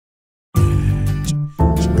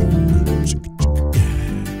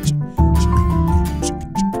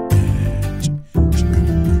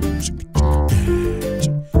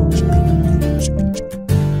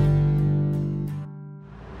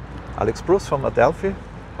Alex Bruce from Adelphi.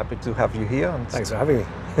 Happy to have you here and thanks for having me.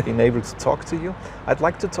 being able to talk to you. I'd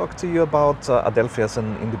like to talk to you about Adelphi as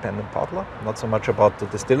an independent bottler, not so much about the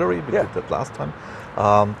distillery, we did that last time.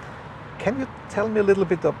 Can you tell me a little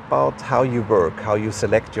bit about how you work, how you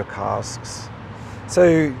select your casks?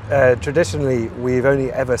 So traditionally we've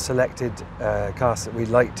only ever selected casks that we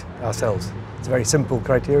liked ourselves. It's a very simple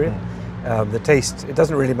criteria. The taste, it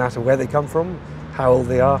doesn't really matter where they come from, how old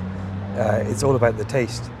they are, it's all about the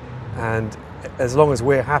taste. And as long as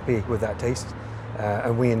we're happy with that taste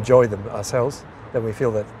and we enjoy them ourselves, then we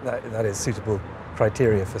feel that is suitable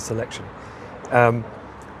criteria for selection.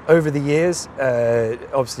 Over the years,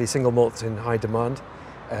 obviously single malts in high demand,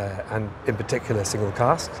 and in particular single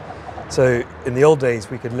casks. So in the old days,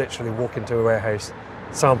 we could literally walk into a warehouse,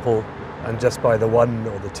 sample, and just buy the one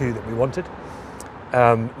or the two that we wanted.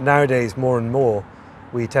 Nowadays, more and more,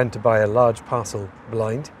 we tend to buy a large parcel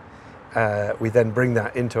blind. We then bring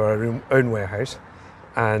that into our own warehouse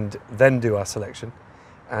and then do our selection.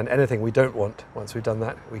 And anything we don't want, once we've done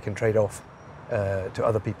that, we can trade off to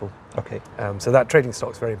other people. Okay. So that trading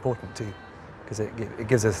stock is very important too, because it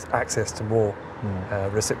gives us access to more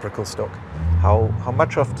reciprocal stock. How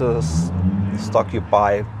much of the stock you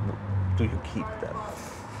buy do you keep then?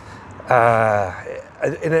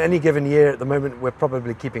 In any given year at the moment, we're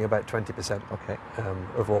probably keeping about 20%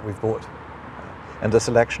 of what we've bought. And the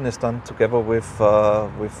selection is done together with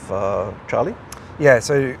Charlie? Yeah,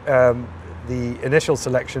 so the initial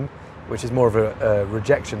selection, which is more of a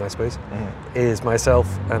rejection, I suppose, is myself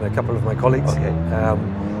and a couple of my colleagues. Okay.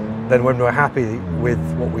 Then when we're happy with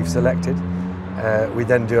what we've selected, we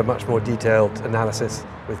then do a much more detailed analysis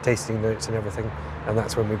with tasting notes and everything, and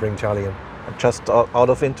that's when we bring Charlie in. Just out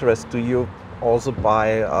of interest, do you also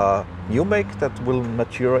buy new make that will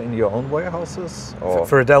mature in your own warehouses? Or?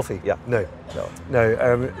 For Adelphi? Yeah. No.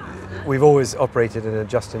 We've always operated in a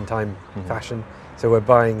just-in-time fashion, so we're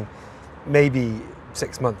buying maybe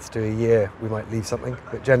 6 months to a year we might leave something,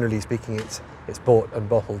 but generally speaking it's bought and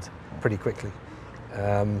bottled pretty quickly.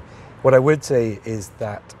 What I would say is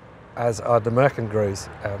that as our Demerken grows,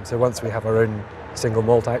 so once we have our own single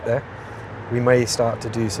malt out there, we may start to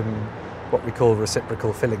do some what we call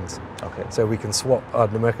reciprocal fillings. Okay. So we can swap our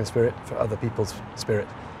Demerken spirit for other people's spirit.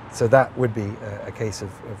 So that would be a case of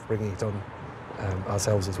bringing it on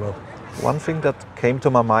ourselves as well. One thing that came to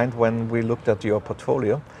my mind when we looked at your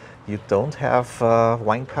portfolio, you don't have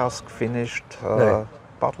wine cask finished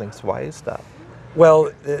bottlings. Why is that?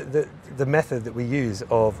 Well, the method that we use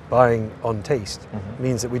of buying on taste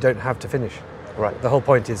means that we don't have to finish. Right. The whole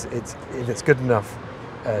point is if it's good enough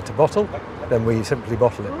to bottle, then we simply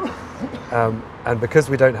bottle it. And because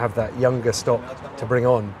we don't have that younger stock to bring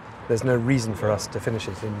on, there's no reason for us to finish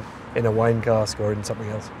it in a wine cask or in something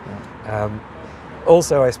else.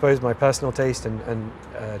 Also, I suppose my personal taste and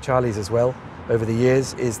Charlie's as well over the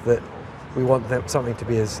years is that we want something to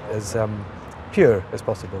be as pure as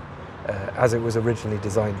possible, as it was originally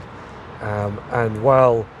designed. And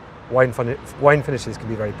while wine finishes can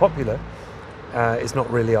be very popular, it's not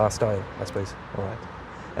really our style, I suppose. All right.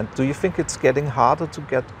 And do you think it's getting harder to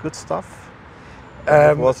get good stuff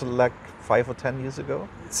than it was like 5 or 10 years ago?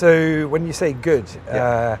 So when you say good,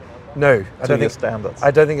 no. I don't think standards. I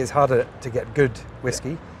don't think it's harder to get good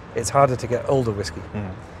whiskey. It's harder to get older whiskey.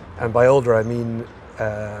 And by older I mean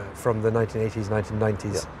from the 1980s,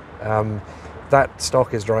 1990s. That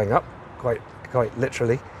stock is drying up quite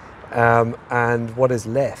literally. And what is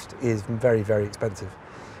left is very, very expensive,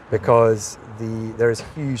 because there is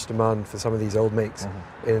huge demand for some of these old makes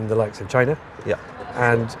in the likes of China. Yeah.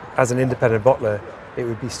 And as an independent bottler, it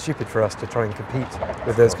would be stupid for us to try and compete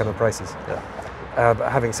with those kind of prices. Yeah.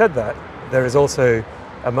 But having said that, there is also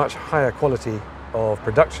a much higher quality of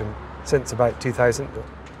production since about 2000.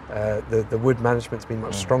 The wood management's been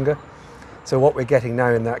much stronger. So what we're getting now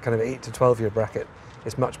in that kind of 8 to 12 year bracket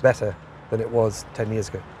is much better than it was 10 years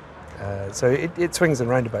ago. So it swings and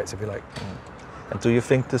roundabouts, if you like. And do you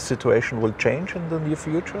think the situation will change in the near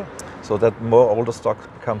future, so that more older stock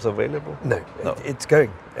becomes available? No. It's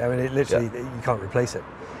going. I mean, it literally, you can't replace it.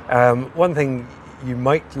 One thing you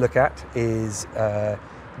might look at is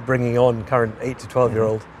bringing on current 8 to 12 year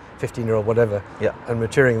old, 15 year old, whatever, and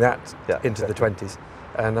maturing that into the 20s.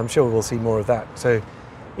 And I'm sure we'll see more of that. So,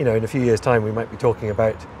 in a few years' time, we might be talking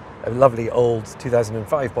about a lovely old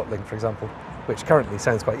 2005 bottling, for example, which currently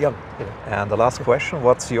sounds quite young. And the last question,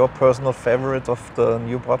 what's your personal favorite of the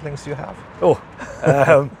new bottlings you have?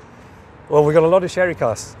 Well, we've got a lot of sherry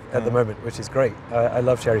casks at the moment, which is great. I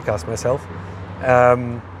love sherry casks myself.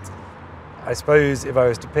 I suppose if I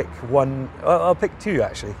was to pick one, I'll pick two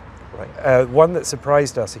actually. Right. One that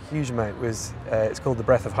surprised us a huge amount was, it's called the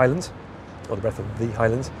Breath of Highlands, or the Breath of the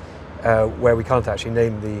Highlands. where we can't actually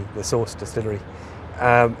name the source distillery.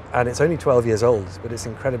 And it's only 12 years old, but it's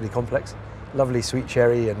incredibly complex. Lovely sweet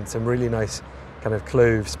cherry and some really nice kind of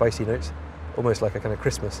clove spicy notes, almost like a kind of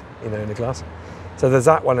Christmas, in a glass. So there's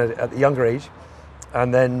that one at the younger age.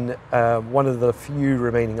 And then one of the few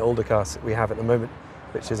remaining older casks that we have at the moment,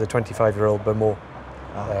 which is a 25-year-old Beaumont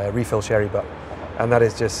refill sherry butt. And that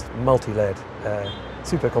is just multi-layered,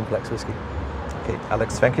 super complex whiskey. Okay,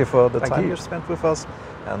 Alex, thank you for the time you spent with us,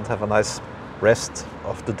 and have a nice rest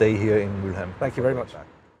of the day here in Mülheim. Thank you very much.